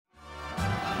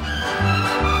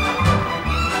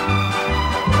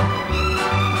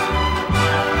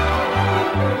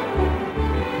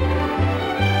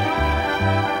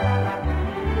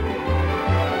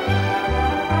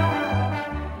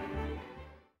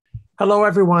Hello,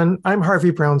 everyone. I'm Harvey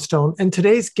Brownstone, and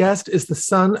today's guest is the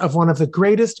son of one of the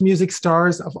greatest music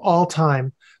stars of all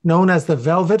time, known as the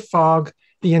Velvet Fog,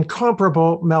 the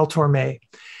incomparable Mel Tormé.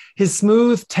 His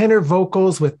smooth tenor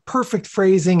vocals with perfect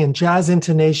phrasing and jazz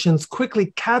intonations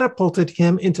quickly catapulted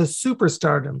him into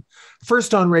superstardom,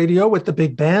 first on radio with the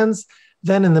big bands,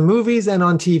 then in the movies and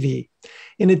on TV.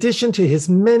 In addition to his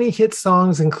many hit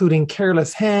songs, including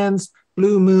Careless Hands,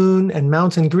 Blue Moon, and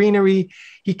Mountain Greenery,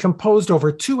 he composed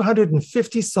over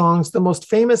 250 songs, the most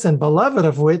famous and beloved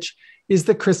of which is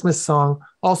the Christmas song,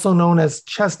 also known as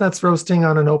Chestnuts Roasting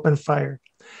on an Open Fire.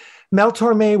 Mel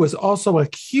Tormé was also a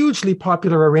hugely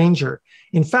popular arranger.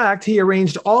 In fact, he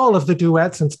arranged all of the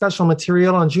duets and special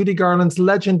material on Judy Garland's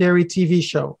legendary TV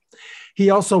show. He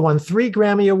also won 3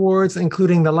 Grammy Awards,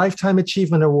 including the Lifetime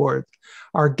Achievement Award.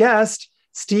 Our guest,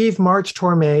 Steve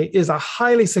March-Tormé, is a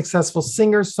highly successful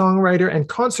singer, songwriter, and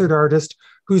concert artist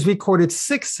who's recorded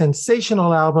 6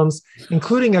 sensational albums,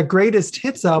 including a greatest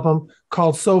hits album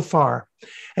called So Far.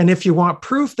 And if you want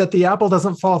proof that the apple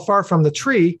doesn't fall far from the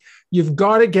tree, you've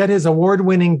got to get his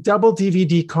award-winning double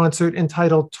DVD concert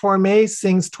entitled Tormé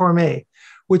Sings Tormé,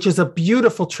 which is a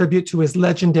beautiful tribute to his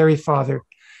legendary father.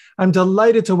 I'm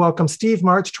delighted to welcome Steve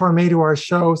March-Tormé to our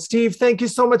show. Steve, thank you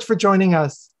so much for joining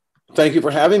us. Thank you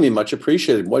for having me. Much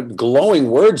appreciated. What glowing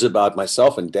words about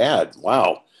myself and Dad.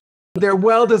 Wow. They're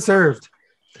well-deserved.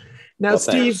 Now, Well,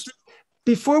 Steve, thanks.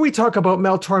 before we talk about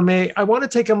Mel Tormé, I want to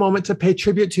take a moment to pay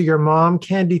tribute to your mom,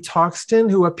 Candy Tockstein,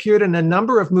 who appeared in a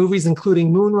number of movies,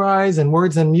 including Moonrise and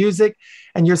Words and Music.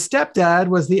 And your stepdad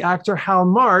was the actor Hal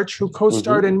March, who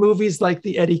co-starred in movies like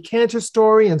The Eddie Cantor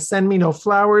Story and Send Me No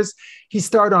Flowers. He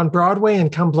starred on Broadway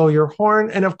in Come Blow Your Horn.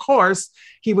 And of course,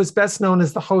 he was best known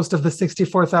as the host of the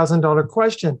 $64,000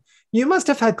 Question. You must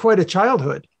have had quite a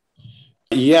childhood.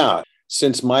 Yeah.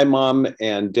 Since my mom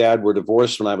and dad were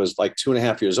divorced when I was like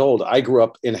 2.5 years old, I grew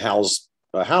up in Hal's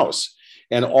house.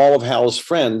 And all of Hal's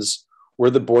friends were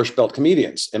the Borscht Belt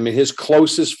comedians. I mean, his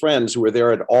closest friends who were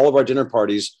there at all of our dinner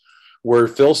parties were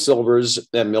Phil Silvers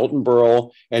and Milton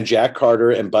Berle and Jack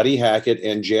Carter and Buddy Hackett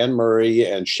and Jan Murray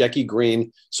and Shecky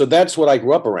Green. So that's what I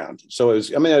grew up around. So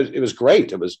it was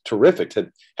great. It was terrific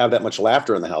to have that much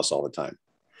laughter in the house all the time.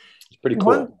 It's pretty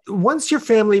cool. Once your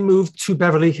family moved to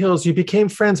Beverly Hills, you became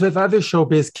friends with other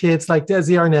showbiz kids like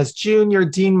Desi Arnaz Jr.,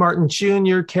 Dean Martin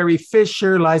Jr., Carrie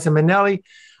Fisher, Liza Minnelli.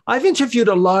 I've interviewed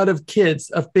a lot of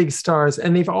kids of big stars,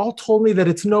 and they've all told me that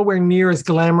it's nowhere near as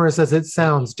glamorous as it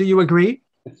sounds. Do you agree?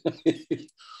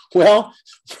 Well,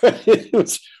 it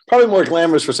was probably more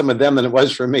glamorous for some of them than it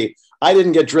was for me. I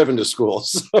didn't get driven to school.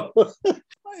 So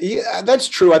yeah, that's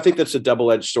true. I think that's a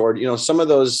double-edged sword. You know, some of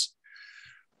those,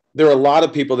 there are a lot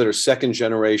of people that are second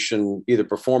generation, either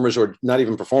performers or not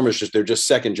even performers, they're just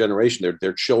second generation.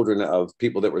 They're children of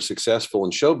people that were successful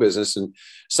in show business. And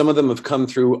some of them have come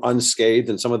through unscathed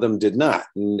and some of them did not.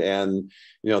 And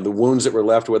you know, the wounds that were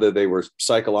left, whether they were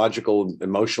psychological,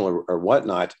 emotional or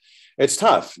whatnot, it's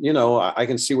tough. You know, I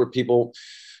can see where people,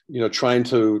 you know, trying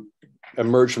to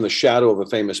emerge from the shadow of a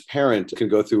famous parent can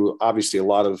go through obviously a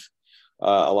lot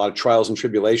of trials and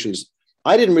tribulations.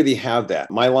 I didn't really have that.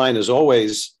 My line is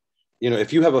always, you know,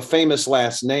 if you have a famous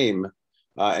last name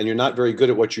and you're not very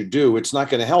good at what you do, it's not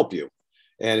going to help you.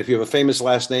 And if you have a famous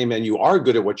last name and you are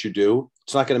good at what you do,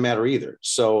 it's not going to matter either.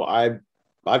 So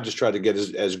I've just tried to get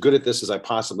as good at this as I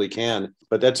possibly can.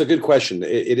 But that's a good question.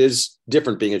 It is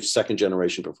different being a second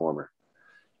generation performer.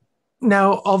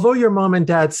 Now, although your mom and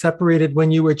dad separated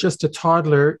when you were just a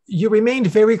toddler, you remained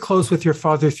very close with your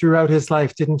father throughout his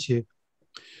life, didn't you?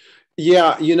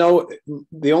 Yeah. You know,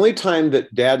 the only time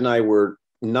that Dad and I were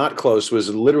not close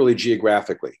was literally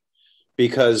geographically,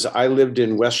 because I lived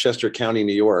in Westchester County,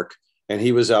 New York, and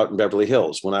he was out in Beverly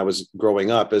Hills when I was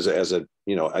growing up as a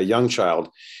young child.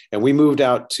 And we moved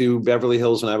out to Beverly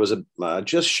Hills when I was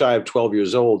just shy of 12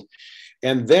 years old.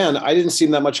 And then I didn't see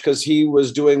him that much because he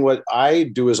was doing what I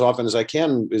do as often as I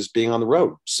can, is being on the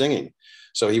road, singing.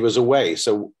 So he was away.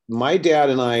 So my dad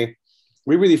and I,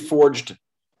 we really forged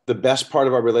the best part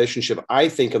of our relationship, I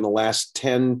think, in the last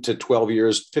 10 to 12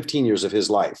 years, 15 years of his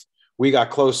life. We got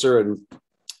closer and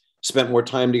spent more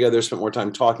time together, spent more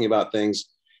time talking about things.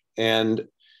 And,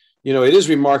 you know, it is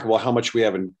remarkable how much we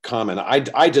have in common.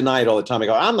 I deny it all the time. I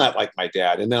go, I'm not like my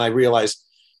dad. And then I realized,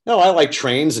 no, I like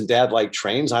trains and Dad liked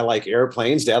trains. I like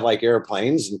airplanes. Dad liked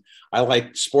airplanes. And I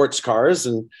like sports cars.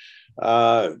 And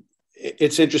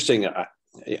it's interesting.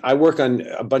 I work on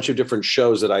a bunch of different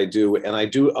shows that I do, and I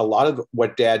do a lot of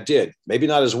what Dad did. Maybe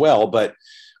not as well, but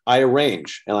I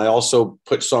arrange, and I also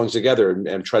put songs together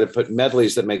and try to put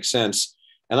medleys that make sense.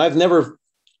 And I've never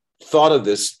thought of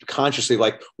this consciously,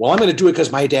 like, well, I'm going to do it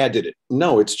because my dad did it.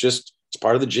 No, it's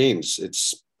part of the genes.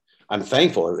 I'm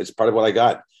thankful. It's part of what I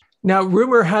got. Now,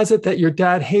 rumor has it that your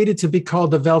dad hated to be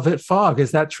called the Velvet Fog.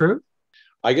 Is that true?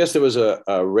 I guess there was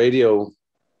a radio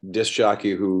disc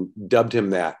jockey who dubbed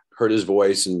him that, heard his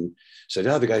voice and said,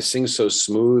 "Oh, the guy sings so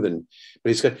smooth." But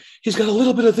he's got a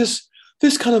little bit of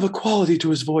this kind of a quality to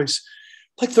his voice,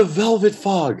 like the Velvet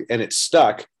Fog. And it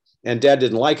stuck. And Dad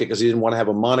didn't like it because he didn't want to have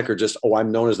a moniker, just, "Oh,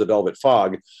 I'm known as the Velvet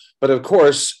Fog." But of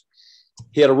course,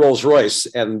 he had a Rolls Royce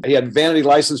and he had vanity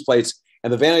license plates,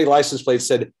 and the vanity license plate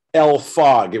said L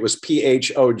Fog. It was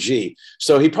PHOG.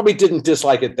 So he probably didn't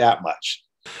dislike it that much.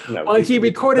 No, well, he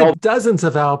recorded dozens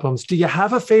of albums. Do you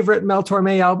have a favorite Mel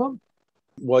Tormé album?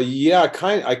 Well, yeah,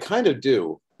 I kind of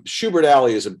do. Schubert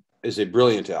Alley is a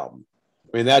brilliant album.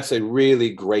 I mean, that's a really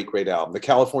great album. The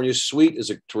California Suite is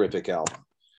a terrific album.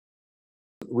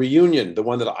 Reunion, the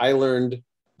one that I learned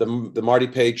the Marty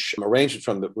Page arrangement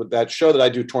from, that show that I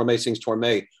do, Tormé Sings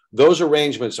Tormé, those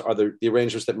arrangements are the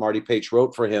arrangements that Marty Page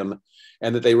wrote for him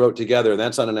and that they wrote together. And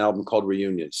that's on an album called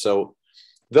Reunion. So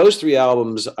those three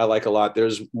albums I like a lot.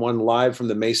 There's one live from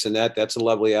the Masonette. That's a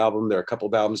lovely album. There are a couple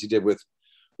of albums he did with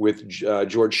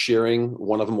George Shearing.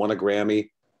 One of them won a Grammy.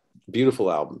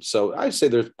 Beautiful album. So I'd say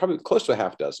there's probably close to a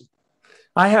half dozen.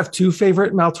 I have two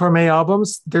favorite Mel Tormé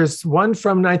albums. There's one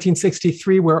from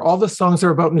 1963 where all the songs are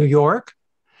about New York.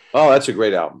 Oh, that's a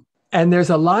great album. And there's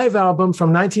a live album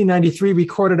from 1993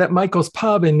 recorded at Michael's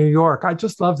Pub in New York. I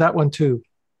just love that one too.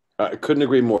 I couldn't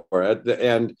agree more.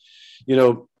 And, you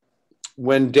know,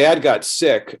 when Dad got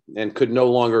sick and could no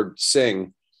longer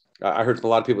sing, I heard from a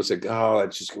lot of people say, "Oh,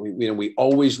 it's just, we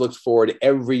always looked forward.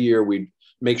 Every year we'd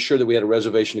make sure that we had a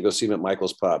reservation to go see him at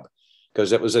Michael's Pub," because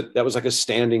that was like a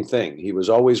standing thing. He was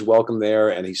always welcome there,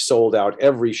 and he sold out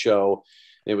every show.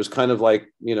 It was kind of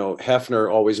like,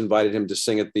 Hefner always invited him to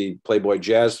sing at the Playboy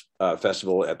Jazz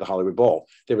Festival at the Hollywood Bowl.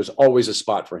 There was always a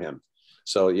spot for him.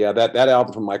 So yeah, that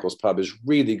album from Michael's Pub is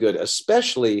really good,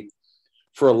 especially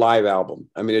for a live album.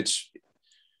 I mean,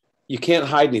 you can't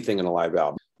hide anything in a live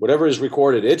album. Whatever is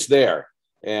recorded, it's there.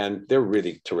 And they're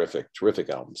really terrific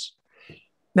albums.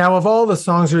 Now, of all the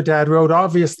songs your dad wrote,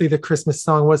 obviously the Christmas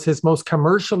song was his most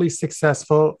commercially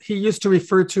successful. He used to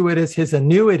refer to it as his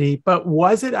annuity, but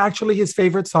was it actually his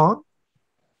favorite song?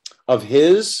 Of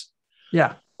his?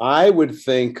 Yeah. I would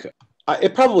think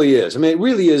it probably is. I mean, it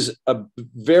really is a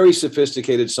very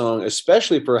sophisticated song,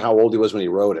 especially for how old he was when he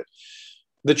wrote it.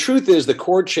 The truth is the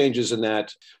chord changes in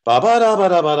that.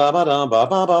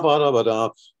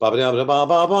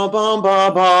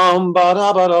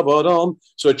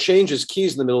 So it changes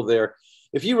keys in the middle there.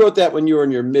 If you wrote that when you were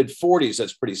in your mid-40s,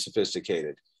 that's pretty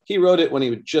sophisticated. He wrote it when he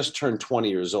would just turned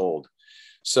 20 years old.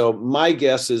 So my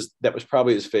guess is that was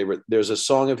probably his favorite. There's a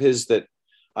song of his that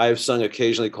I have sung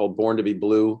occasionally called Born to be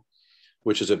Blue,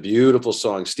 which is a beautiful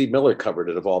song. Steve Miller covered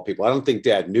it, of all people. I don't think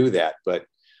Dad knew that, but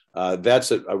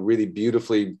that's a really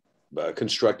beautifully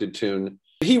constructed tune.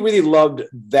 He really loved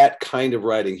that kind of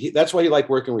writing. That's why he liked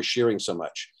working with Shearing so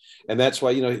much. And that's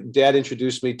why, Dad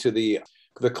introduced me to the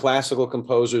classical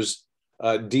composers,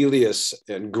 Delius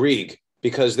and Grieg,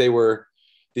 because they were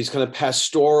these kind of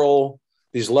pastoral,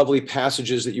 these lovely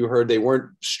passages that you heard. They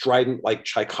weren't strident like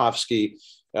Tchaikovsky.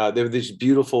 They were these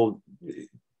beautiful,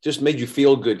 just made you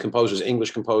feel good composers,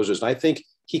 English composers. And I think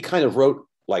he kind of wrote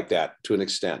like that to an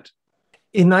extent.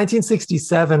 In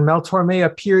 1967, Mel Tormé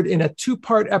appeared in a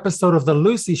two-part episode of The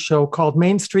Lucy Show called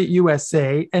Main Street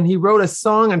USA, and he wrote a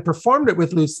song and performed it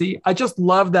with Lucy. I just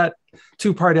love that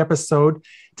two-part episode.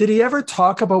 Did he ever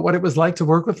talk about what it was like to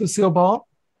work with Lucille Ball?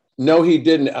 No, he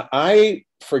didn't. I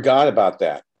forgot about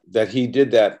that he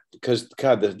did that, because,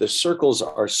 God, the circles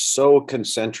are so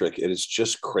concentric. It is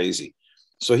just crazy.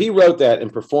 So he wrote that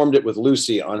and performed it with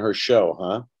Lucy on her show,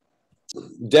 huh?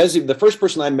 Desi, the first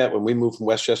person I met when we moved from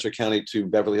Westchester County to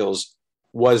Beverly Hills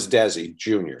was Desi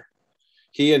Jr.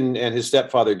 He and his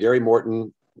stepfather, Gary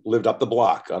Morton, lived up the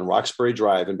block on Roxbury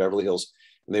Drive in Beverly Hills.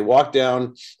 And they walked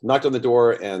down, knocked on the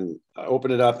door and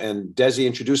opened it up. And Desi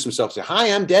introduced himself, said,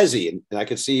 "Hi, I'm Desi." And I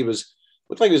could see he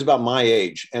looked like he was about my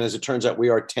age. And as it turns out, we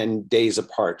are 10 days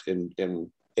apart in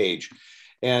age.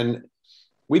 And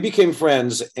we became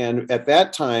friends. And at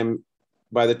that time,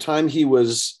 by the time he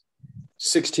was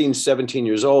 16, 17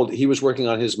 years old, he was working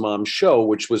on his mom's show,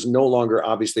 which was no longer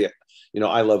obviously,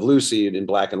 I Love Lucy in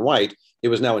black and white. It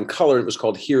was now in color. It was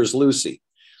called Here's Lucy.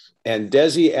 And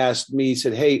Desi asked me, he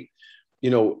said, "Hey,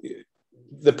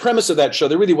 the premise of that show,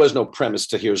 there really was no premise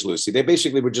to Here's Lucy. They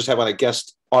basically would just have on a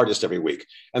guest artist every week.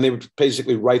 And they would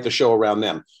basically write the show around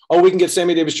them. Oh, we can get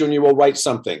Sammy Davis Jr. We'll write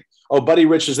something. Oh, Buddy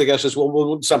Rich is the guest.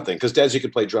 We'll do something," because Desi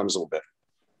could play drums a little bit.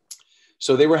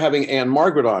 So they were having Anne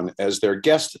Margaret on as their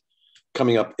guest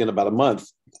coming up in about a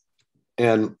month.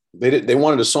 And they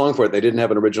wanted a song for it. They didn't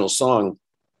have an original song.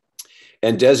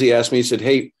 And Desi asked me, he said,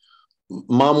 hey,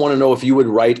 Mom want to know if you would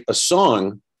write a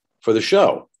song for the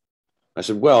show. I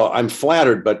said, well, I'm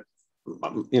flattered, but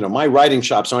my writing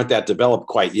chops aren't that developed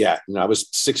quite yet. I was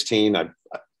 16.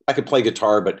 I could play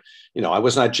guitar, but I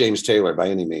was not James Taylor by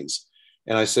any means.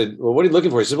 And I said, well, what are you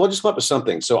looking for? He said, well, just come up with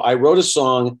something. So I wrote a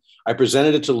song. I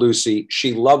presented it to Lucy.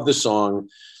 She loved the song.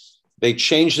 They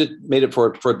changed it, made it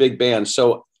for a big band.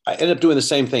 So I ended up doing the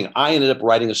same thing. I ended up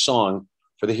writing a song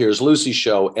for the Here's Lucy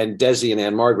show, and Desi and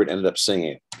Ann Margaret ended up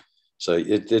singing it. So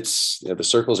it's the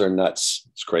circles are nuts.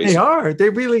 It's crazy. They are. They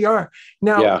really are.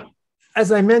 Now, yeah.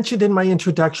 As I mentioned in my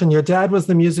introduction, your dad was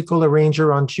the musical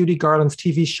arranger on Judy Garland's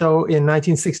TV show in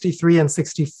 1963 and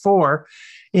 64.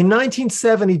 In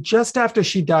 1970, just after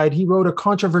she died, he wrote a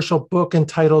controversial book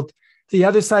entitled The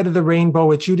Other Side of the Rainbow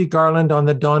with Judy Garland on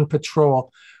the Dawn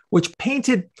Patrol, which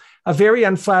painted a very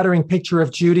unflattering picture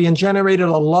of Judy and generated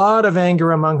a lot of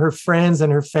anger among her friends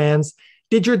and her fans.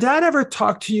 Did your dad ever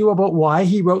talk to you about why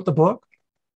he wrote the book?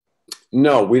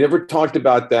 No, we never talked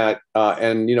about that.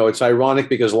 And it's ironic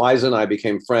because Liza and I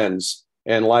became friends,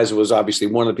 and Liza was obviously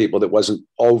one of the people that wasn't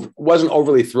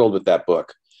overly thrilled with that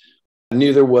book.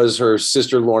 Neither was her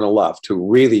sister, Lorna Luft, who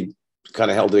really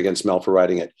kind of held it against Mel for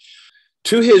writing it.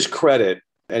 To his credit,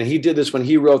 and he did this when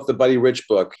he wrote the Buddy Rich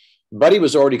book, Buddy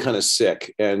was already kind of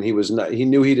sick, and he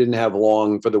knew he didn't have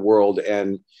long for the world.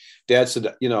 And Dad said,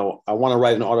 I want to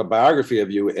write an autobiography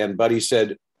of you. And Buddy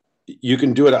said, you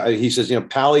can do it. He says,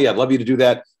 Pally, I'd love you to do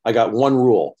that. I got one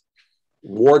rule,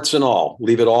 warts and all,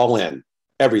 leave it all in,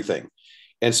 everything.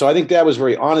 And so I think Dad was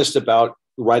very honest about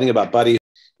writing about Buddy.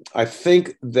 I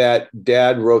think that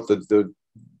Dad wrote the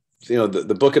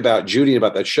book about Judy,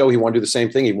 about that show. He wanted to do the same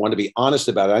thing. He wanted to be honest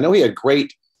about it. I know he had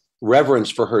great reverence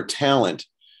for her talent,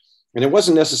 and it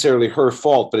wasn't necessarily her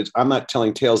fault, but I'm not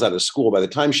telling tales out of school. By the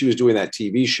time she was doing that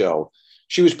TV show,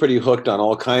 she was pretty hooked on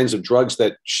all kinds of drugs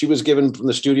that she was given from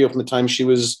the studio from the time she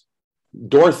was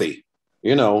Dorothy.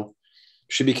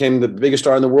 She became the biggest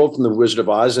star in the world from The Wizard of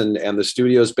Oz, and the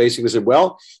studios basically said,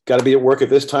 well, got to be at work at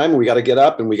this time. We got to get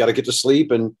up and we got to get to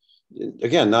sleep. And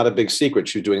again, not a big secret.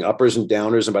 She was doing uppers and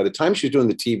downers. And by the time she was doing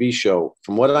the TV show,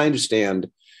 from what I understand,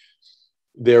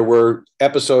 there were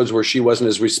episodes where she wasn't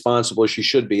as responsible as she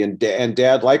should be. And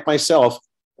Dad, like myself,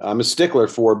 I'm a stickler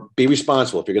for be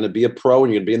responsible. If you're going to be a pro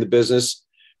and you're going to be in the business,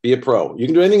 be a pro. You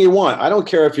can do anything you want. I don't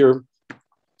care if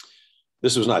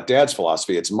this was not Dad's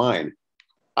philosophy, it's mine.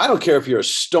 I don't care if you're a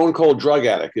stone cold drug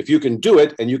addict. If you can do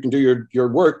it and you can do your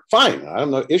work, fine. I have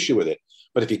no issue with it.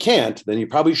 But if you can't, then you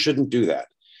probably shouldn't do that.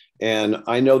 And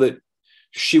I know that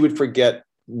she would forget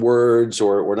words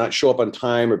or not show up on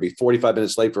time or be 45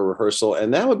 minutes late for rehearsal.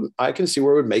 And I can see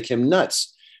where it would make him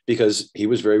nuts because he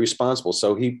was very responsible.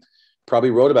 So he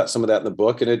probably wrote about some of that in the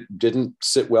book, and it didn't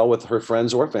sit well with her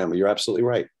friends or family. You're absolutely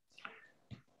right.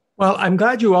 Well, I'm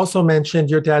glad you also mentioned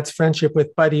your dad's friendship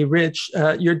with Buddy Rich.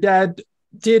 Your dad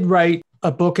did write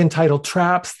a book entitled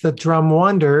Traps, the Drum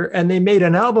Wonder, and they made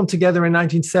an album together in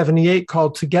 1978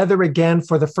 called Together Again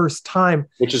for the First Time.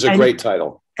 Which is a great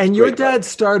title. And your dad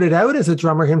started out as a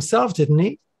drummer himself, didn't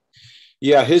he?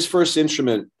 Yeah, his first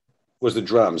instrument was the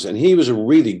drums, and he was a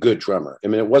really good drummer. I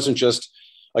mean, it wasn't just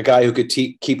a guy who could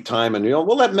keep time and,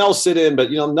 we'll let Mel sit in,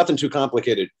 but, nothing too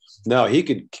complicated. No, he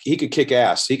could kick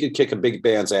ass. He could kick a big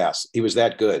band's ass. He was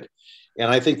that good. And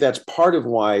I think that's part of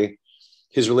why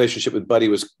his relationship with Buddy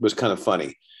was kind of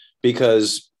funny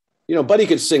because, Buddy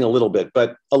could sing a little bit.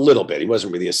 He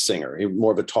wasn't really a singer. He was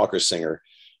more of a talker singer.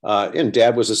 And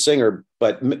Dad was a singer,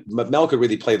 but Mel could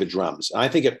really play the drums. And I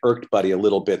think it irked Buddy a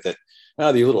little bit that,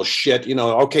 you little shit,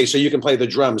 okay, so you can play the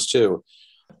drums too.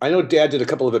 I know Dad did a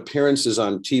couple of appearances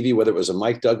on TV, whether it was a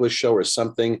Mike Douglas show or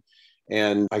something.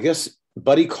 And I guess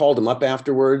Buddy called him up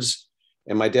afterwards.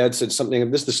 And my dad said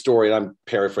something, this is the story, and I'm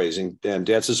paraphrasing. And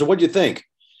Dad says, so what'd you think?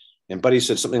 And Buddy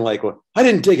said something like, well, I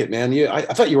didn't dig it, man. I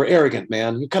thought you were arrogant,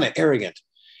 man. You're kind of arrogant.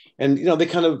 And, they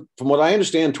kind of, from what I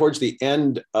understand, towards the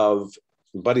end of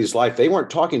Buddy's life, they weren't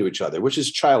talking to each other, which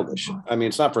is childish. I mean,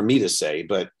 it's not for me to say,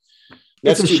 but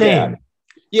that's it's a shame. Bad.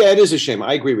 Yeah, it is a shame.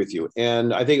 I agree with you.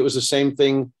 And I think it was the same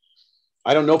thing.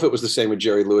 I don't know if it was the same with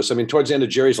Jerry Lewis. I mean, towards the end of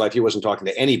Jerry's life, he wasn't talking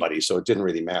to anybody, so it didn't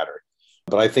really matter.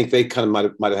 But I think they kind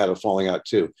of might have had a falling out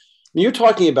too. I mean, you're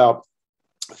talking about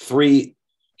three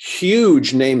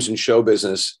huge names in show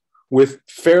business with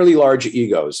fairly large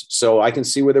egos. So I can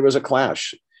see where there was a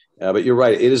clash. But you're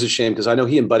right. It is a shame because I know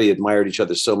he and Buddy admired each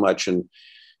other so much. And,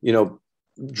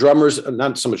 drummers,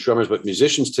 not so much drummers, but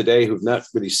musicians today who've not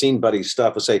really seen Buddy's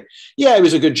stuff will say, yeah, he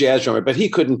was a good jazz drummer, but he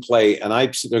couldn't play. And I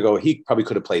sit there and go, he probably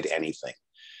could have played anything.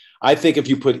 I think if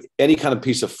you put any kind of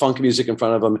piece of funk music in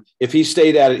front of him, if he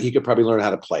stayed at it, he could probably learn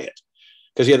how to play it.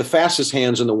 because he had the fastest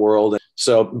hands in the world.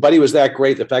 So Buddy was that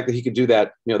great. The fact that he could do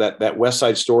that, that West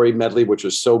Side Story medley, which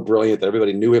was so brilliant that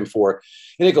everybody knew him for.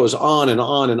 And it goes on and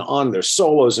on and on. There's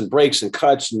solos and breaks and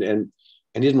cuts and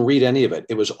didn't read any of it.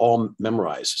 It was all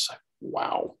memorized. It's like,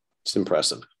 wow, it's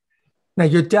impressive. Now,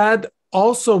 your dad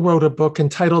also wrote a book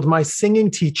entitled My Singing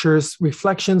Teachers,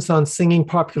 Reflections on Singing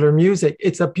Popular Music.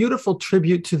 It's a beautiful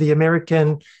tribute to the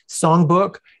American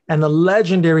songbook and the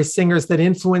legendary singers that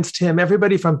influenced him,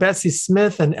 everybody from Bessie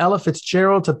Smith and Ella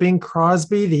Fitzgerald to Bing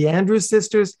Crosby, the Andrews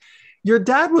Sisters. Your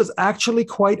dad was actually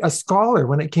quite a scholar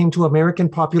when it came to American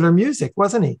popular music,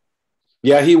 wasn't he?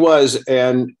 Yeah, he was.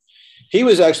 And he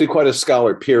was actually quite a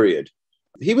scholar, period.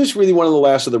 He was really one of the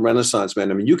last of the Renaissance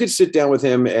men. I mean, you could sit down with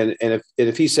him and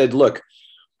if he said, look,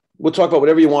 we'll talk about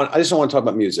whatever you want. I just don't want to talk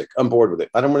about music. I'm bored with it.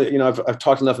 I don't want to, I've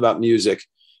talked enough about music.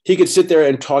 He could sit there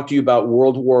and talk to you about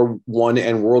World War I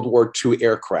and World War II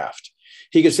aircraft.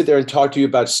 He could sit there and talk to you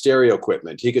about stereo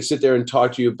equipment. He could sit there and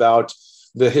talk to you about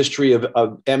the history of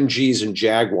MGs and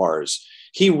Jaguars.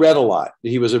 He read a lot.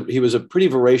 He was a pretty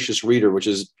voracious reader, which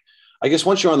is, I guess,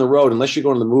 once you're on the road, unless you're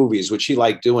going to the movies, which he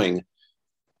liked doing,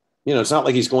 it's not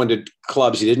like he's going to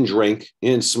clubs. He didn't drink, he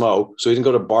didn't smoke, so he didn't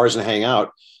go to bars and hang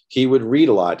out. He would read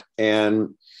a lot.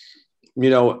 And,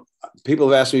 people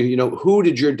have asked me, who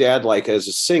did your dad like as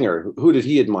a singer? Who did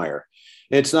he admire?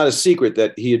 And it's not a secret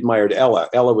that he admired Ella.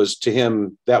 Ella was, to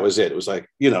him, that was it. It was like,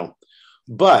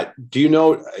 But do you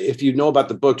know, if you know about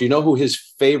the book, do you know who his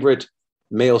favorite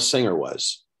male singer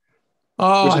was?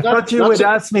 Oh, I thought you would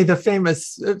ask me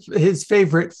his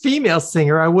favorite female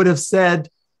singer. I would have said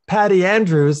Patty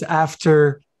Andrews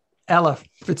after Ella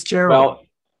Fitzgerald. Well,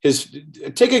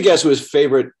 take a guess who his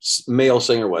favorite male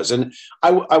singer was. And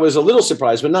I was a little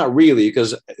surprised, but not really,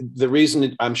 because the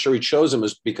reason I'm sure he chose him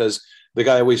was because the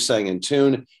guy always sang in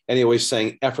tune and he always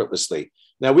sang effortlessly.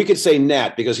 Now, we could say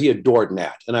Nat because he adored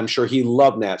Nat, and I'm sure he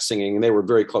loved Nat singing, and they were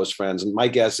very close friends. And my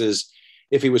guess is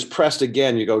if he was pressed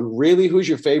again, you go, really, who's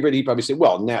your favorite? He'd probably say,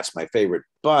 well, Nat's my favorite.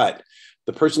 But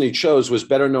the person he chose was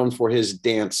better known for his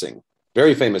dancing.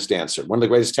 Very famous dancer, one of the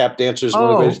greatest tap dancers. One of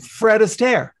the greatest. Fred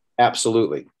Astaire.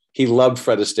 Absolutely. He loved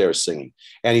Fred Astaire's singing.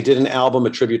 And he did an album, a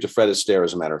tribute to Fred Astaire,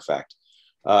 as a matter of fact.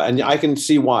 And I can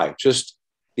see why. Just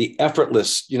the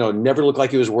effortless, never looked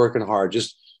like he was working hard.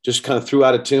 Just kind of threw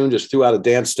out a tune, just threw out a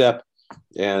dance step.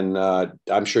 And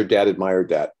I'm sure Dad admired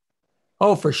that.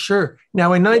 Oh, for sure.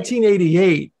 Now, in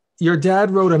 1988, your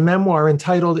dad wrote a memoir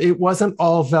entitled It Wasn't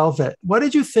All Velvet. What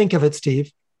did you think of it,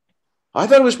 Steve? I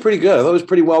thought it was pretty good. I thought it was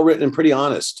pretty well written and pretty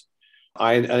honest.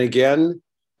 And again,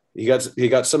 he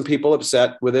got some people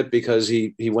upset with it because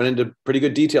he went into pretty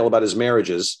good detail about his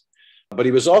marriages, but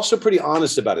he was also pretty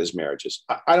honest about his marriages.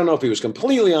 I don't know if he was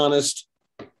completely honest,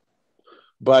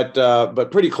 but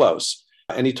pretty close.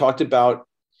 And he talked about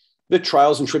the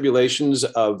trials and tribulations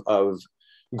of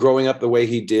growing up the way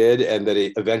he did, and that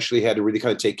he eventually had to really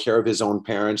kind of take care of his own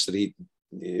parents, that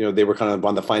they were kind of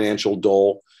on the financial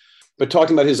dole. But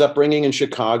talking about his upbringing in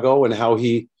Chicago and how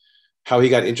he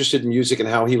got interested in music and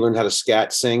how he learned how to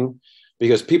scat sing,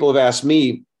 because people have asked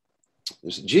me,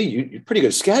 gee, you're a pretty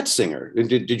good scat singer.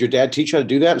 Did your dad teach you how to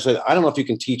do that? And I said, I don't know if you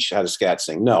can teach how to scat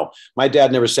sing. No, my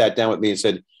dad never sat down with me and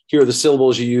said, here are the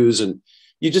syllables you use. And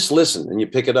you just listen and you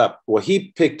pick it up. Well,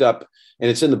 he picked up, and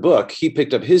it's in the book, he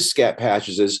picked up his scat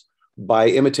passages by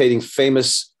imitating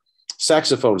famous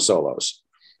saxophone solos.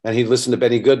 And he'd listen to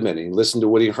Benny Goodman, and he'd listen to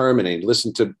Woody Herman, and he'd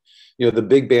listen to the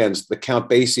big bands, the Count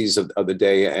Basies of the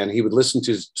day, and he would listen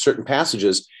to certain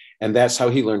passages, and that's how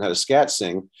he learned how to scat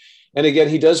sing. And again,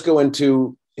 he does go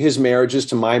into his marriages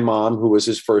to my mom, who was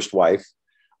his first wife,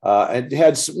 and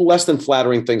had less than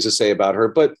flattering things to say about her,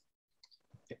 but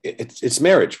it's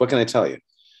marriage. What can I tell you?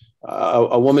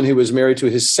 A woman who was married to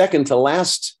his second to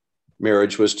last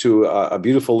marriage was to a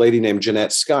beautiful lady named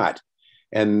Jeanette Scott,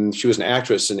 and she was an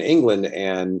actress in England,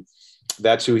 and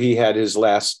that's who he had his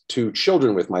last two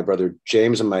children with, my brother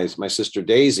James and my sister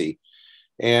Daisy.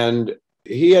 And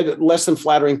he had less than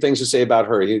flattering things to say about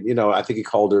her. I think he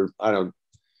called her, I don't know,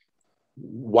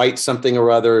 white something or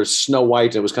other, Snow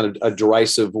White. It was kind of a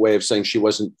derisive way of saying she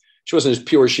wasn't as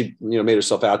pure as she made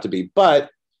herself out to be. But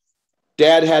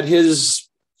Dad had his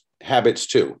habits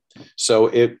too. So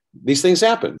these things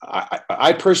happen.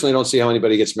 I personally don't see how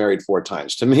anybody gets married 4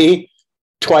 times. To me,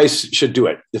 twice should do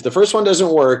it. If the first one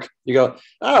doesn't work, you go,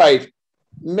 all right,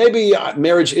 maybe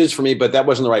marriage is for me, but that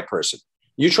wasn't the right person.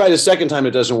 You try the second time,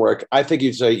 it doesn't work. I think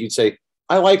you'd say,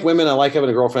 I like women. I like having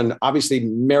a girlfriend. Obviously,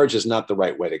 marriage is not the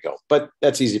right way to go, but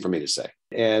that's easy for me to say.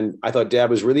 And I thought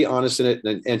Dad was really honest in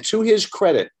it. And to his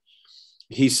credit,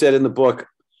 he said in the book,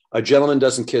 a gentleman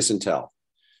doesn't kiss and tell,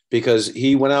 because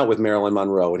he went out with Marilyn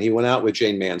Monroe and he went out with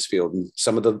Jane Mansfield and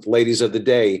some of the ladies of the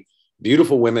day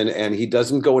beautiful women, and he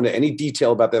doesn't go into any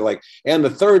detail about that. Like, and the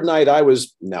third night I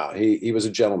was, no, he was a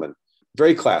gentleman,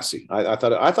 very classy. I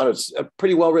thought it's a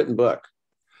pretty well-written book.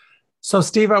 So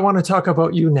Steve, I want to talk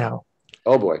about you now.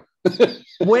 Oh boy.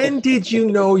 When did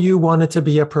you know you wanted to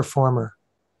be a performer?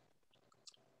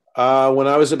 When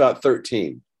I was about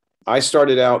 13. I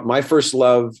started out, my first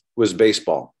love was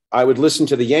baseball. I would listen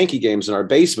to the Yankee games in our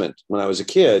basement when I was a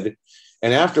kid.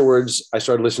 And afterwards, I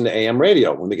started listening to AM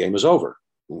radio when the game was over.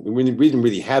 We didn't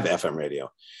really have FM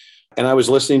radio. And I was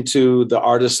listening to the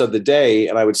artists of the day,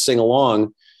 and I would sing along.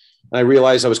 And I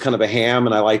realized I was kind of a ham,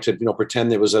 and I liked to,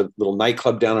 pretend there was a little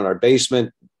nightclub down in our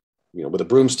basement, with a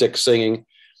broomstick singing.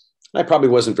 I probably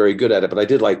wasn't very good at it, but I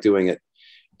did like doing it.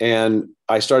 And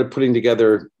I started putting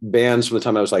together bands from the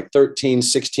time I was like 13,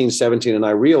 16, 17. And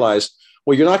I realized,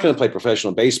 well, you're not going to play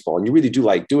professional baseball, and you really do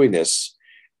like doing this.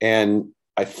 And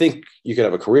I think you could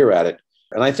have a career at it.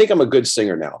 And I think I'm a good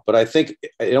singer now, but I think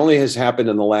it only has happened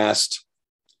in the last,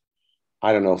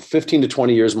 15 to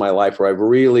 20 years of my life where I've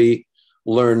really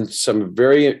learned some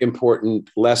very important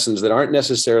lessons that aren't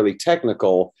necessarily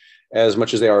technical as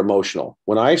much as they are emotional.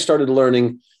 When I started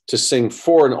learning to sing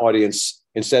for an audience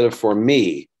instead of for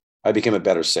me, I became a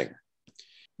better singer.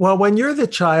 Well, when you're the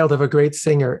child of a great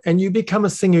singer and you become a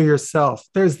singer yourself,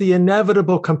 there's the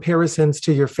inevitable comparisons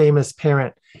to your famous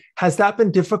parent. Has that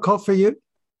been difficult for you?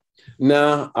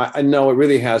 No, no, it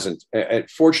really hasn't.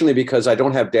 Fortunately, because I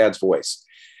don't have Dad's voice.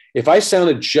 If I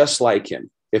sounded just like him,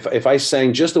 if I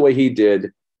sang just the way he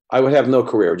did, I would have no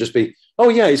career. It would just be, oh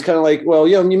yeah, he's kind of like, well,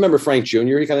 yeah, you remember Frank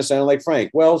Jr., he kind of sounded like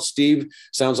Frank. Well, Steve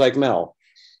sounds like Mel.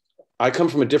 I come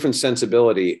from a different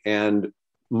sensibility, and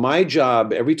my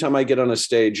job, every time I get on a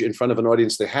stage in front of an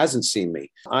audience that hasn't seen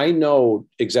me, I know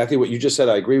exactly what you just said.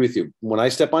 I agree with you. When I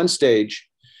step on stage,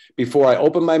 before I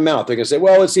open my mouth, they're going to say,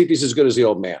 well, let's see if he's as good as the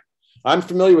old man. I'm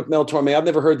familiar with Mel Tormé. I've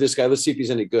never heard this guy. Let's see if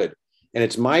he's any good. And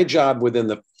it's my job within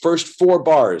the first 4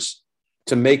 bars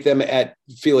to make them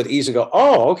feel at ease and go,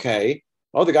 oh, okay.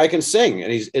 Oh, the guy can sing.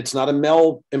 And it's not a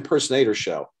Mel impersonator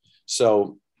show.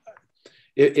 So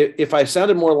if I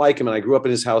sounded more like him and I grew up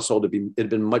in his household, it'd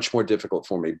been much more difficult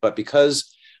for me. But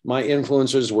because my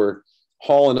influencers were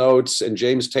Hall & Oates and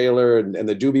James Taylor and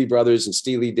the Doobie Brothers and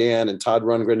Steely Dan and Todd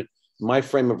Rundgren, my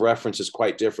frame of reference is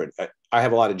quite different. I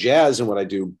have a lot of jazz in what I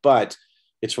do, but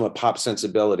it's from a pop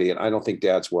sensibility. And I don't think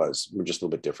Dad's was. We're just a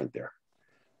little bit different there.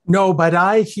 No, but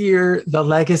I hear the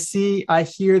legacy. I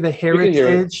hear the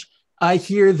heritage. I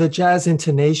hear the jazz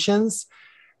intonations.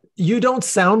 You don't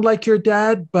sound like your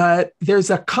dad, but there's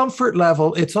a comfort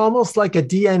level. It's almost like a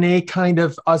DNA kind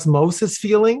of osmosis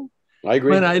feeling. I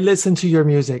agree. When I listen to your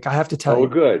music, I have to tell you. Oh,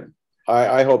 good.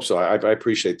 I hope so. I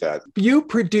appreciate that. You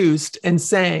produced and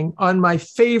sang on my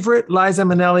favorite Liza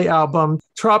Minnelli album,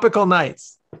 Tropical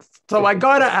Nights. So I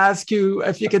got to ask you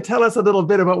if you could tell us a little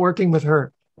bit about working with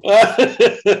her.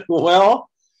 Well,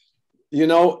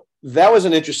 that was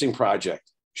an interesting project.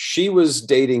 She was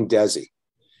dating Desi,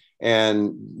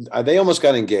 and they almost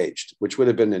got engaged, which would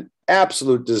have been an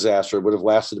absolute disaster. It would have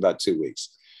lasted about 2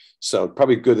 weeks. So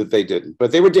probably good that they didn't.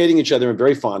 But they were dating each other and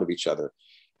very fond of each other.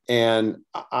 And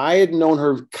I had known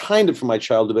her kind of from my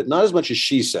childhood, but not as much as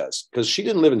she says, because she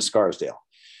didn't live in Scarsdale.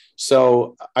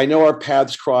 So I know our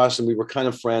paths crossed and we were kind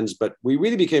of friends, but we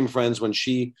really became friends when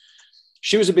she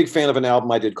was a big fan of an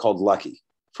album I did called Lucky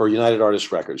for United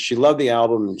Artists Records. She loved the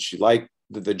album and she liked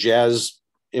the jazz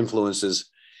influences.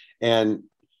 And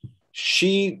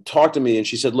she talked to me and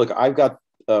she said, look, I've got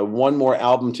one more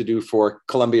album to do for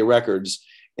Columbia Records,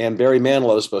 and Barry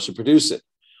Manilow is supposed to produce it.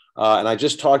 And I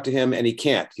just talked to him and he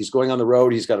can't. He's going on the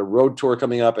road. He's got a road tour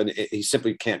coming up and he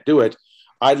simply can't do it.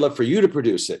 I'd love for you to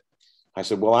produce it. I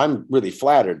said, well, I'm really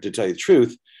flattered, to tell you the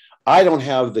truth. I don't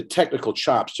have the technical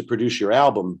chops to produce your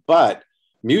album, but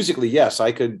musically, yes,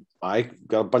 I could. I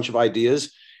got a bunch of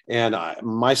ideas, and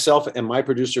myself and my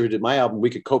producer who did my album, we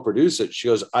could co-produce it. She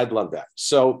goes, I'd love that.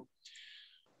 So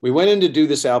we went in to do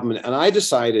this album, and I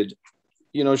decided,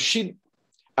 she,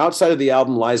 outside of the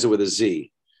album Liza with a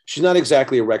Z, she's not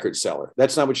exactly a record seller.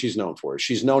 That's not what she's known for.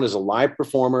 She's known as a live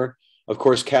performer. Of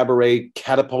course, Cabaret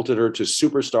catapulted her to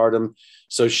superstardom.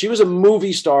 So she was a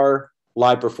movie star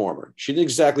live performer. She didn't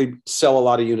exactly sell a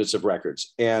lot of units of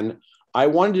records. And I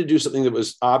wanted to do something that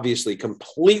was obviously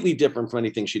completely different from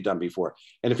anything she'd done before.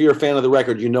 And if you're a fan of the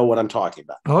record, you know what I'm talking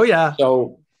about. Oh, yeah.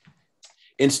 So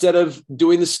instead of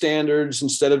doing the standards,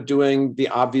 instead of doing the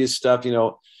obvious stuff,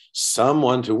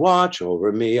 someone to watch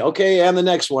over me. Okay, and the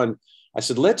next one. I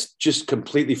said, let's just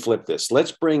completely flip this.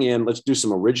 Let's do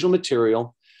some original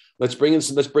material. Let's bring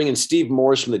in Steve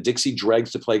Morris from the Dixie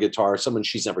Dregs to play guitar, someone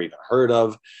she's never even heard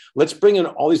of. Let's bring in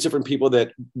all these different people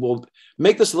that will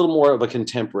make this a little more of a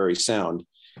contemporary sound.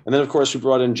 And then, of course, we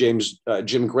brought in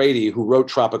Jim Grady, who wrote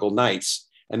Tropical Nights,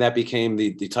 and that became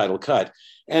the title cut.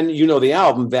 And the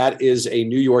album, that is a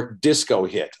New York disco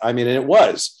hit. I mean, and it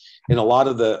was. In a lot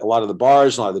of the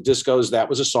bars, a lot of the discos, that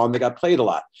was a song that got played a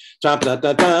lot.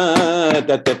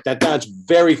 It's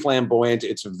very flamboyant.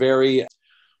 It's very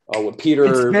Peter.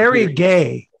 It's very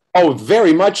gay. Oh,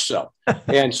 very much so.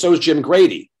 And so is Jim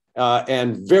Grady,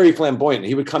 and very flamboyant.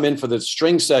 He would come in for the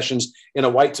string sessions in a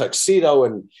white tuxedo,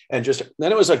 and then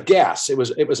it was a gas. It was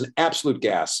an absolute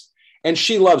gas. And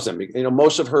she loves him.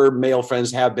 Most of her male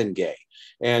friends have been gay.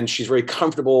 And she's very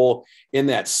comfortable in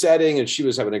that setting, and she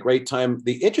was having a great time.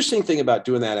 The interesting thing about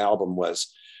doing that album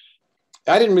was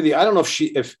I don't know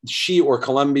if she or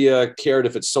Columbia cared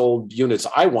if it sold units.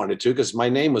 I wanted to, because my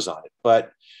name was on it,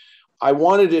 but I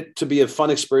wanted it to be a fun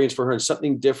experience for her and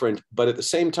something different. But at the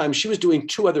same time, she was doing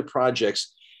 2 other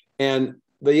projects, and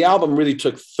the album really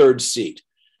took third seat.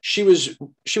 She was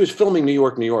filming New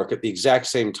York at the exact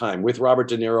same time with Robert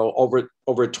De Niro over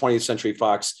at 20th Century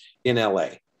Fox in LA.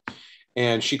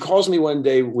 And she calls me one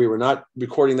day, we were not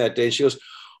recording that day. She goes,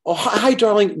 "Oh, hi,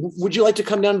 darling. Would you like to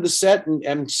come down to the set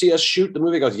and see us shoot the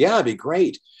movie?" I goes, "Yeah, it'd be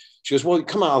great." She goes, "Well,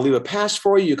 come on, I'll leave a pass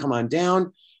for you. You come on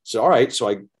down." So, all right. So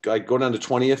I go down to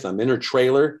 20th. I'm in her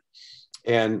trailer,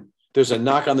 and there's a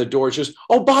knock on the door. She goes,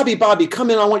 "Oh, Bobby, come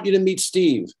in. I want you to meet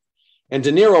Steve." And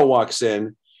De Niro walks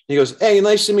in. He goes, "Hey,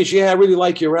 nice to meet you. Yeah, I really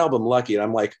like your album, Lucky." And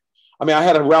I'm like, I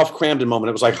had a Ralph Cramden moment.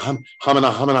 It was like, humming,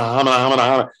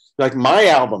 like my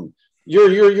album.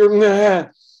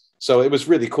 You're So it was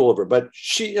really cool of her. But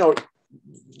she,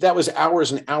 that was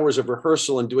hours and hours of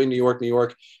rehearsal and doing New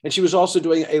York. And she was also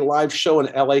doing a live show in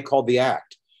LA called The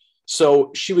Act.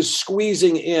 So she was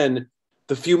squeezing in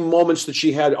the few moments that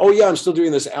she had. Oh yeah, I'm still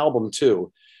doing this album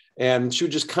too. And she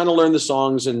would just kind of learn the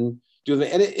songs and do them.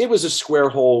 And it was a square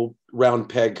hole, round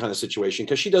peg kind of situation,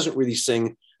 because she doesn't really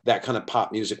sing that kind of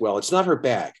pop music well. It's not her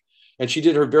bag. And she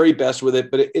did her very best with it,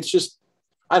 but it's just,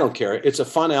 I don't care. It's a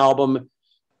fun album.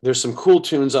 There's some cool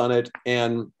tunes on it.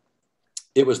 And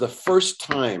it was the first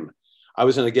time I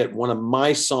was going to get one of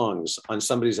my songs on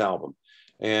somebody's album.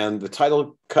 And the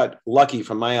title cut, Lucky,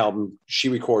 from my album, she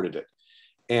recorded it.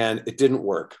 And it didn't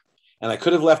work. And I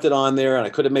could have left it on there, and I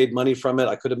could have made money from it.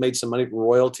 I could have made some money from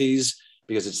royalties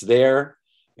because it's there.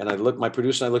 And my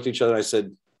producer and I looked at each other, and I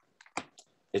said,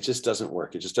 it just doesn't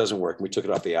work. It just doesn't work. And we took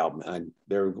it off the album, and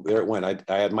there it went.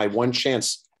 I had my one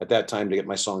chance at that time to get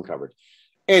my song covered.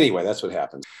 Anyway, that's what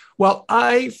happened. Well,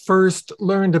 I first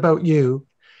learned about you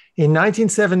in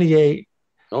 1978.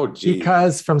 Oh, gee.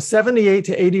 Because from 78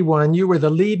 to 81, you were the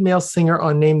lead male singer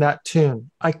on Name That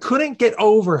Tune. I couldn't get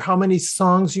over how many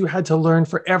songs you had to learn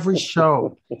for every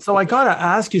show. So I got to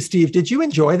ask you, Steve, did you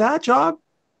enjoy that job?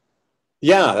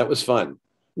 Yeah, that was fun.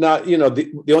 Now,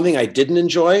 the only thing I didn't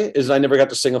enjoy is I never got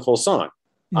to sing a full song,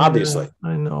 obviously.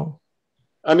 I know.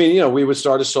 I mean, we would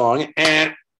start a song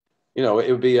and,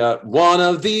 it would be one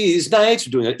of these nights,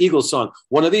 we're doing an Eagles song,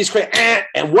 one of these,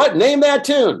 and what? Name that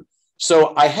tune.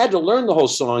 So I had to learn the whole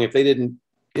song if they didn't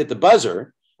hit the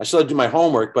buzzer. I still had to do my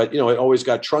homework, but, it always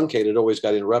got truncated, always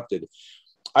got interrupted.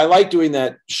 I liked doing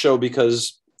that show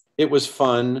because it was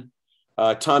fun.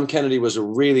 Tom Kennedy was a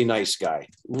really nice guy,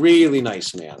 really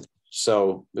nice man.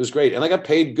 So it was great. And I got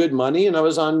paid good money, and I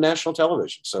was on national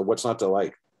television. So what's not to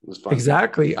like? It was fun.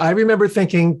 Exactly. I remember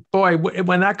thinking, boy,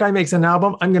 when that guy makes an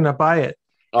album, I'm going to buy it.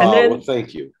 And then, well,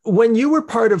 thank you. When you were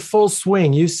part of Full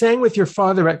Swing, you sang with your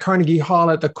father at Carnegie Hall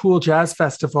at the Cool Jazz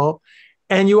Festival.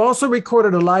 And you also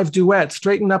recorded a live duet,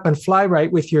 Straighten Up and Fly Right,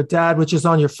 with your dad, which is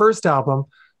on your first album.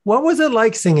 What was it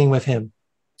like singing with him?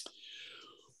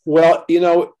 Well,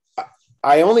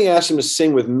 I only asked him to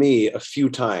sing with me a few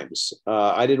times.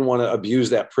 I didn't want to abuse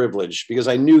that privilege because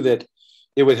I knew that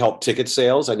it would help ticket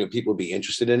sales. I knew people would be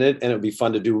interested in it, and it would be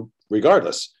fun to do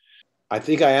regardless. I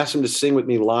think I asked him to sing with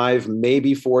me live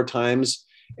maybe 4 times.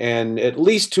 And at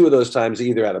least 2 of those times, he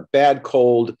either had a bad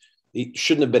cold, he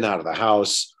shouldn't have been out of the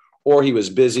house, or he was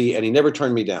busy, and he never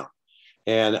turned me down.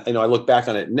 And, I look back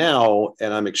on it now,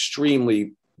 and I'm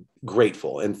extremely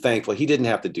grateful and thankful. He didn't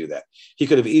have to do that. He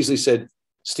could have easily said,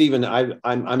 Stephen,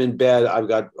 I'm in bed. I've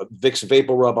got Vicks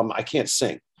Vapor Rub. I can't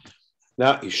sing.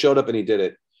 Now he showed up and he did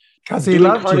it. Because he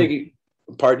loved you.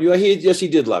 Yes, he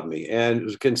did love me.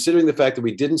 And considering the fact that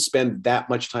we didn't spend that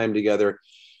much time together,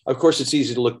 of course, it's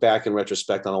easy to look back in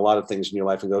retrospect on a lot of things in your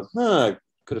life and go, I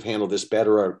could have handled this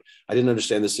better, or I didn't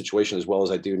understand this situation as well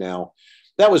as I do now.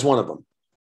 That was one of them.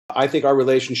 I think our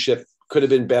relationship could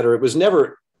have been better. It was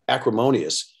never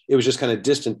acrimonious. It was just kind of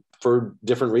distant for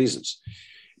different reasons.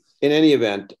 In any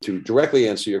event, to directly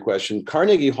answer your question,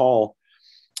 Carnegie Hall,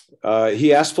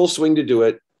 he asked Full Swing to do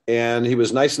it, and he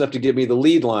was nice enough to give me the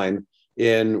lead line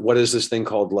in What Is This Thing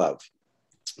Called Love?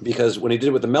 because when he did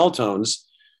it with the Meltones,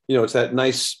 it's that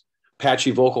nice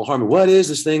patchy vocal harmony. What is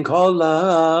this thing called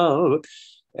love?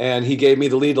 And he gave me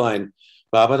the lead line,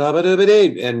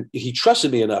 and he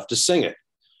trusted me enough to sing it.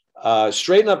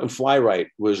 Straighten Up and Fly Right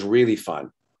was really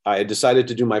fun. I had decided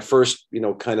to do my first,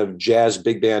 kind of jazz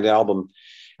big band album.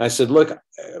 And I said, look,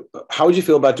 how would you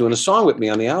feel about doing a song with me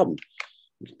on the album?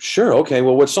 Sure. Okay.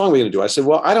 Well, what song are we going to do? I said,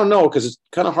 well, I don't know, because it's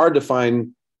kind of hard to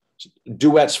find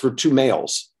duets for two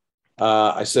males.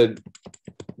 I said,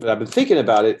 but I've been thinking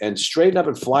about it, and Straighten Up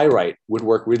and Fly Right would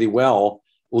work really well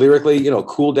lyrically.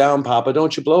 Cool down, Papa,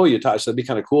 don't you blow your top. So that'd be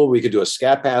kind of cool. We could do a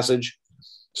scat passage.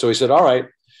 So he said, all right.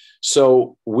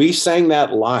 So we sang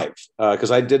that live,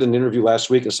 because I did an interview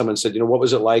last week and someone said, what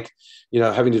was it like,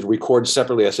 having to record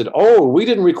separately? I said, oh, we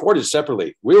didn't record it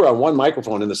separately. We were on one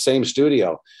microphone in the same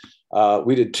studio.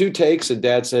 We did 2 takes, and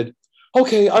Dad said,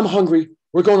 okay, I'm hungry.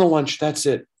 We're going to lunch. That's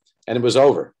it. And it was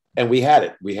over. And we had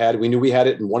it. We knew we had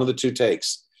it in one of the 2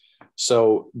 takes.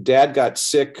 So Dad got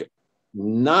sick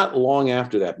not long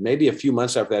after that, maybe a few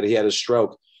months after that. He had a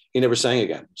stroke. He never sang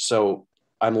again. So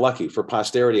I'm lucky. For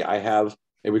posterity, I have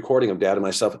a recording of Dad and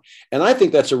myself. And I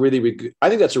think that's a really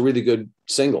good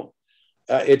single.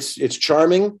 It's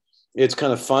charming. It's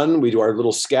kind of fun. We do our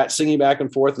little scat singing back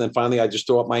and forth. And then finally I just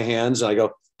throw up my hands and I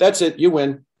go, that's it. You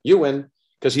win.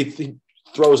 Because he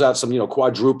throws out some,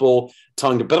 quadruple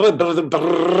tongue. It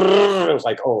was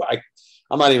like, oh,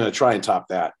 I'm not even going to try and top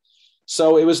that.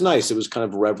 So it was nice. It was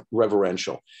kind of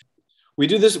reverential. We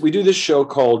do this show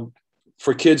called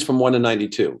For Kids from 1 to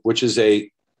 92, which is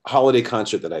a holiday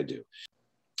concert that I do.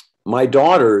 My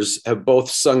daughters have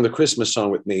both sung the Christmas song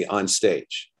with me on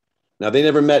stage. Now, they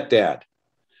never met Dad,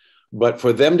 but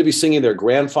for them to be singing their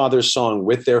grandfather's song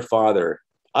with their father,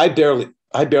 I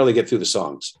barely get through the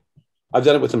songs. I've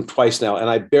done it with them twice now, and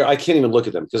I can't even look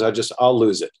at them because I'll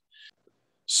lose it.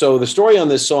 So the story on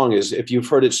this song is, if you've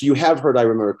heard it, so you have heard I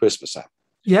Remember Christmas Time.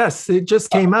 Yes, it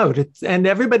just came out. And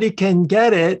everybody can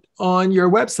get it on your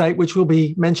website, which we'll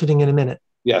be mentioning in a minute.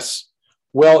 Yes.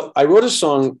 Well, I wrote a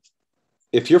song.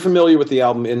 If you're familiar with the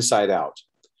album Inside Out,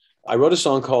 I wrote a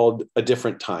song called A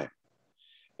Different Time.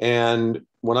 And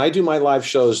when I do my live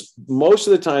shows, most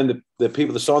of the time,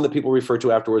 the song that people refer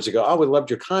to afterwards, they go, oh, we loved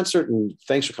your concert and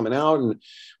thanks for coming out. And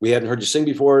we hadn't heard you sing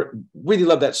before. Really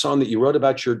love that song that you wrote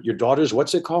about your daughters.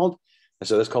 What's it called? I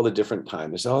said, that's called A Different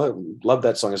Time. They said, oh, I love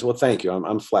that song. I said, well, thank you.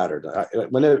 I'm flattered.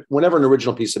 Whenever an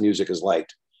original piece of music is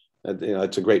liked,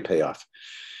 it's a great payoff.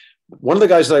 One of the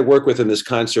guys that I work with in this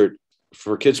concert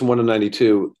for Kids from 1 to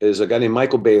 92 is a guy named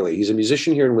Michael Bailey. He's a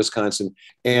musician here in Wisconsin.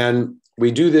 And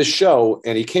we do this show.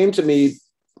 And he came to me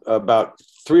about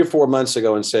 3 or 4 months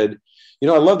ago and said, I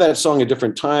love that song A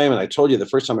Different Time. And I told you the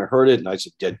first time I heard it. And I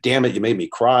said, yeah, damn it, you made me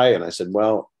cry. And I said,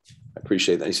 well, I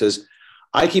appreciate that. He says,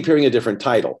 I keep hearing a different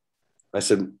title. I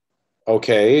said,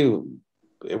 okay,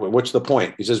 what's the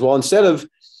point? He says, well, instead of,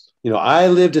 I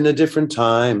lived in a different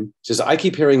time. He says, I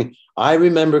keep hearing, I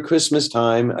remember Christmas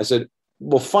time. I said,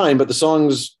 well, fine, but the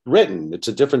song's written. It's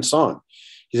a different song.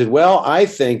 He said, well, I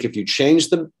think if you change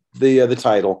the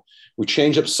title, we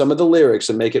change up some of the lyrics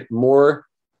and make it more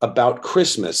about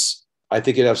Christmas, I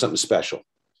think you'd have something special.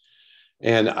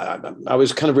 And I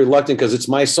was kind of reluctant because it's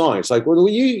my song. It's like, well,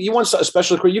 you want a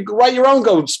special, you write your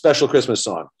own special Christmas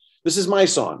song. This is my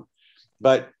song.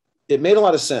 But it made a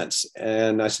lot of sense.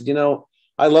 And I said,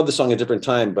 I love the song A Different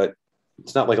Time, but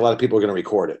it's not like a lot of people are going to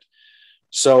record it.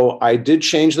 So I did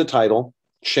change the title,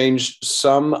 changed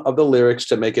some of the lyrics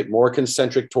to make it more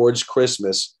concentric towards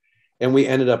Christmas. And we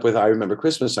ended up with I Remember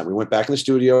Christmas Time. We went back in the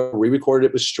studio, re-recorded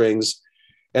it with strings.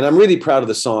 And I'm really proud of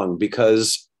the song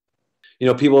because,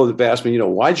 people have asked me,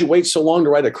 why'd you wait so long to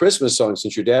write a Christmas song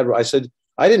since your dad? I said,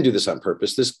 I didn't do this on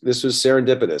purpose. This was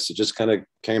serendipitous. It just kind of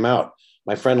came out.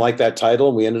 My friend liked that title,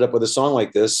 and we ended up with a song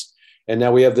like this. And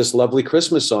now we have this lovely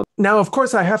Christmas song. Now, of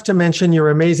course, I have to mention your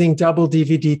amazing double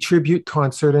DVD tribute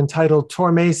concert entitled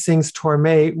Tormé Sings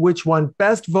Tormé, which won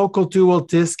Best Vocal Dual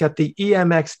Disc at the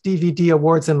EMX DVD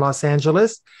Awards in Los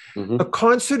Angeles. Mm-hmm. The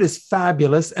concert is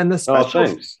fabulous, and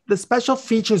the special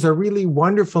features are really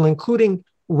wonderful, including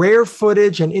rare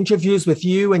footage and interviews with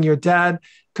you and your dad.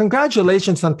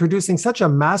 Congratulations on producing such a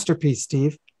masterpiece,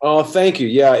 Steve. Oh, thank you.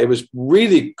 Yeah, it was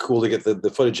really cool to get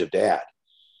the footage of Dad.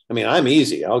 I mean, I'm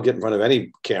easy. I'll get in front of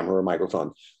any camera or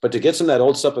microphone. But to get some of that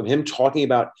old stuff of him talking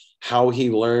about how he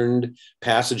learned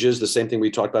passages, the same thing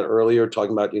we talked about earlier,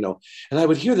 talking about, and I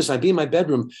would hear this, I'd be in my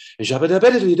bedroom, and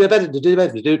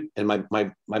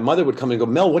my mother would come and go,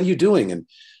 Mel, what are you doing? And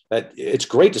it's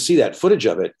great to see that footage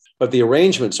of it. But the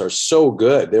arrangements are so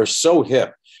good. They're so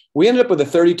hip. We ended up with a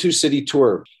 32-city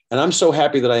tour, and I'm so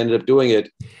happy that I ended up doing it.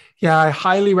 Yeah, I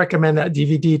highly recommend that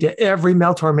DVD to every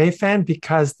Mel Tormé fan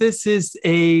because this is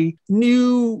a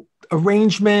new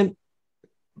arrangement,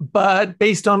 but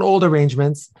based on old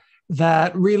arrangements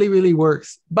that really, really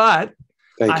works. But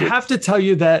I have to tell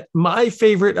you that my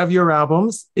favorite of your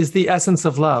albums is The Essence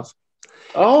of Love.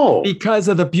 Oh, because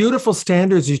of the beautiful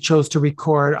standards you chose to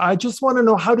record. I just want to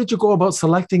know, how did you go about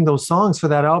selecting those songs for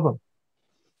that album?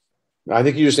 I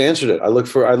think you just answered it. I look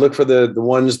for the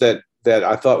ones that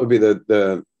I thought would be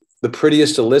the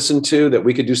prettiest to listen to, that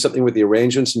we could do something with the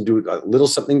arrangements and do a little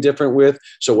something different with,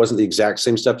 so it wasn't the exact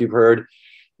same stuff you've heard,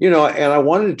 and I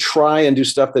wanted to try and do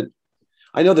stuff that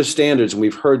I know there's standards and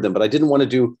we've heard them, but I didn't want to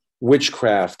do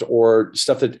witchcraft or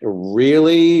stuff that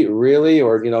really, really,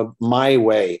 or my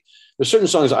way. There's certain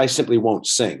songs I simply won't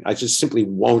sing. I just simply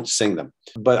won't sing them.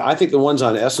 But I think the ones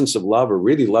on Essence of Love are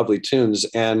really lovely tunes.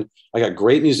 And I got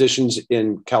great musicians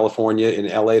in California, in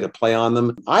LA to play on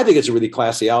them. I think it's a really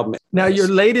classy album. Now, your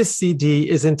latest CD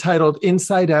is entitled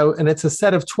Inside Out, and it's a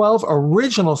set of 12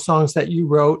 original songs that you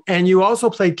wrote. And you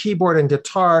also played keyboard and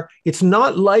guitar. It's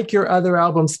not like your other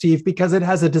album, Steve, because it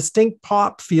has a distinct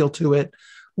pop feel to it.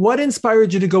 What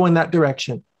inspired you to go in that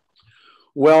direction?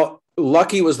 Well,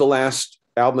 Lucky was the last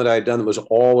album that I had done that was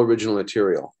all original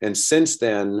material. And since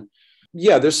then,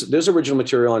 there's original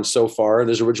material on So Far.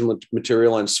 There's original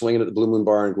material on Swinging at the Blue Moon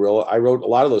Bar and Grill. I wrote a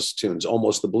lot of those tunes,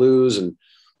 Almost the Blues, and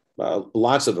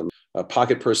lots of them.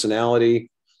 Pocket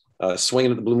Personality,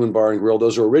 Swinging at the Blue Moon Bar and Grill.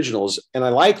 Those are originals, and I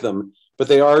like them, but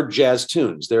they are jazz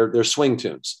tunes. They're swing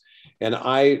tunes. And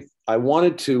I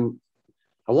wanted to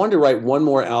write one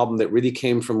more album that really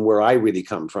came from where I really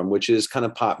come from, which is kind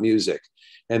of pop music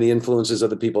and the influences of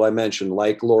the people I mentioned,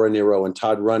 like Laura Nyro and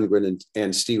Todd Rundgren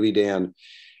and Steely Dan.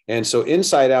 And so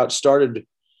Inside Out started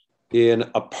in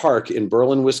a park in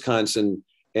Berlin, Wisconsin.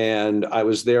 And I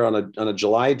was there on a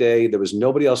July day. There was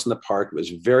nobody else in the park. It was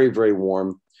very, very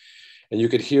warm. And you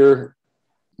could hear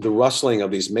the rustling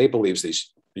of these maple leaves,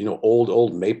 these,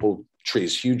 old maple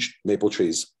trees, huge maple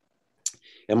trees.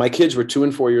 And my kids were 2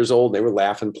 and 4 years old. They were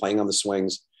laughing, playing on the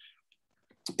swings.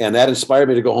 And that inspired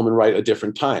me to go home and write A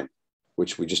Different Time,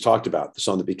 which we just talked about, the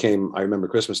song that became I Remember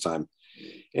Christmas Time.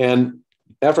 And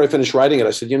after I finished writing it,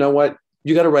 I said, you know what?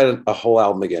 You got to write a whole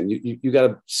album again. You got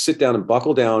to sit down and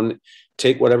buckle down,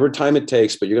 take whatever time it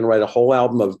takes, but you're going to write a whole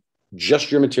album of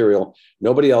just your material,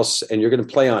 nobody else, and you're going to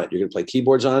play on it. You're going to play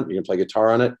keyboards on it. You're going to play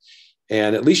guitar on it.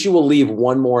 And at least you will leave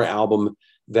one more album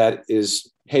that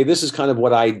is, hey, this is kind of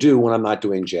what I do when I'm not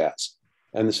doing jazz.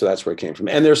 And so that's where it came from.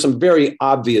 And there's some very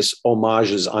obvious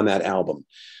homages on that album.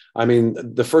 I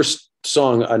mean, the first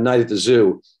song, A Night at the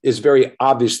Zoo, is very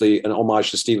obviously an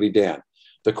homage to Steely Dan.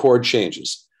 The chord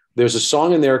changes. There's a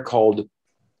song in there called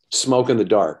Smoke in the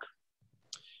Dark.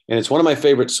 And it's one of my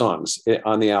favorite songs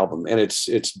on the album. And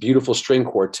it's beautiful string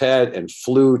quartet and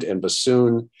flute and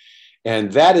bassoon.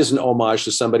 And that is an homage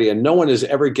to somebody, and no one has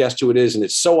ever guessed who it is. And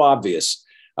it's so obvious.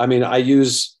 I mean, I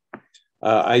use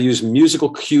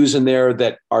musical cues in there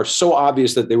that are so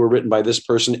obvious that they were written by this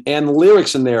person, and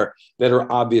lyrics in there that are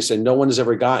obvious, and no one has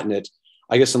ever gotten it,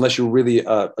 I guess, unless you're really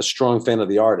a strong fan of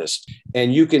the artist.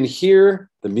 And you can hear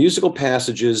the musical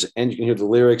passages and you can hear the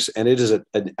lyrics, and it is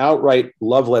an outright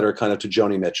love letter kind of to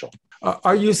Joni Mitchell.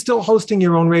 Are you still hosting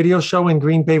your own radio show in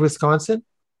Green Bay, Wisconsin?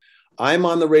 I'm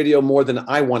on the radio more than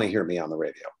I want to hear me on the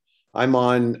radio. I'm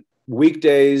on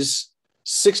weekdays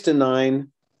 6 to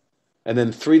 9, and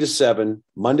then 3 to 7,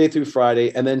 Monday through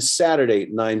Friday, and then Saturday,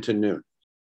 9 to noon.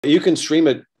 You can stream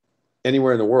it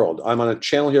anywhere in the world. I'm on a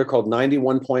channel here called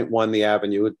 91.1 The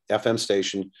Avenue, FM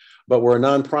station, but we're a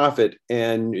nonprofit,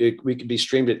 and we can be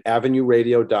streamed at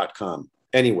avenueradio.com,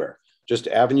 anywhere, just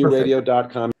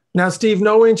avenueradio.com. Now, Steve,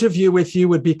 no interview with you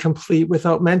would be complete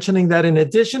without mentioning that in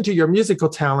addition to your musical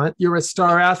talent, you're a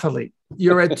star athlete.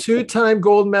 You're a 2-time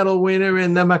gold medal winner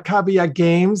in the Maccabi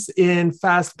Games in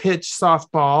fast pitch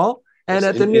softball. And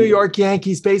at the New York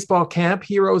Yankees baseball camp,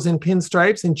 Heroes in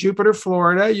Pinstripes in Jupiter,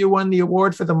 Florida, you won the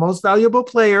award for the most valuable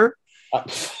player.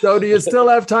 So do you still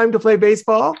have time to play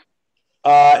baseball?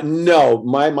 No,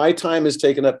 my time is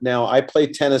taken up now. I play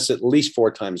tennis at least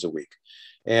 4 times a week.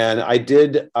 And I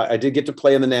did get to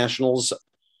play in the Nationals.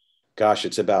 Gosh,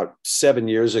 it's about 7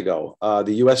 years ago.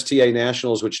 The USTA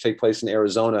Nationals, which take place in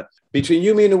Arizona. Between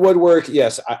you, me, and the woodwork,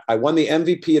 yes, I won the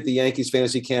MVP at the Yankees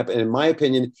fantasy camp. And in my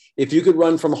opinion, if you could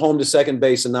run from home to second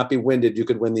base and not be winded, you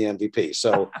could win the MVP.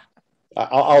 So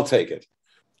I'll take it.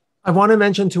 I want to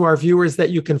mention to our viewers that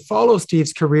you can follow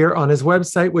Steve's career on his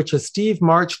website, which is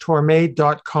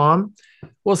stevemarchtorme.com.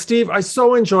 Well, Steve, I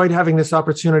so enjoyed having this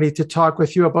opportunity to talk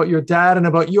with you about your dad and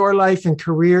about your life and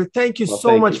career. Thank you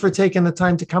so much for taking the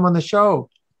time to come on the show.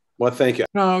 Well, thank you.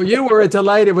 No, you were a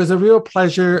delight. It was a real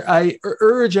pleasure. I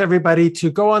urge everybody to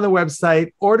go on the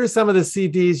website, order some of the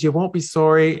CDs. You won't be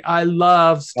sorry. I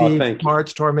love Steve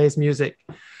March-Tormé's music.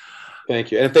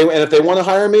 Thank you. And if they want to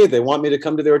hire me, they want me to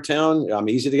come to their town, I'm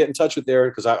easy to get in touch with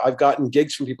there, because I've gotten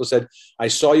gigs from people who said, I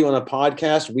saw you on a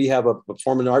podcast. We have a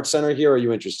performing arts center here. Are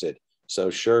you interested?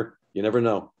 So sure. You never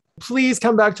know. Please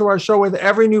come back to our show with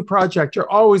every new project. You're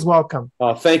always welcome.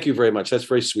 Thank you very much. That's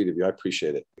very sweet of you. I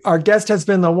appreciate it. Our guest has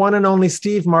been the one and only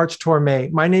Steve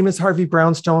March-Tormé. My name is Harvey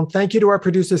Brownstone. Thank you to our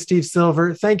producer, Steve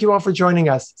Silver. Thank you all for joining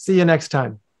us. See you next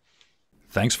time.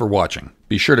 Thanks for watching.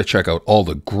 Be sure to check out all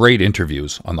the great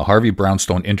interviews on the Harvey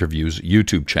Brownstone Interviews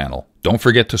YouTube channel. Don't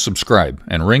forget to subscribe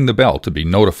and ring the bell to be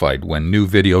notified when new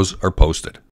videos are posted.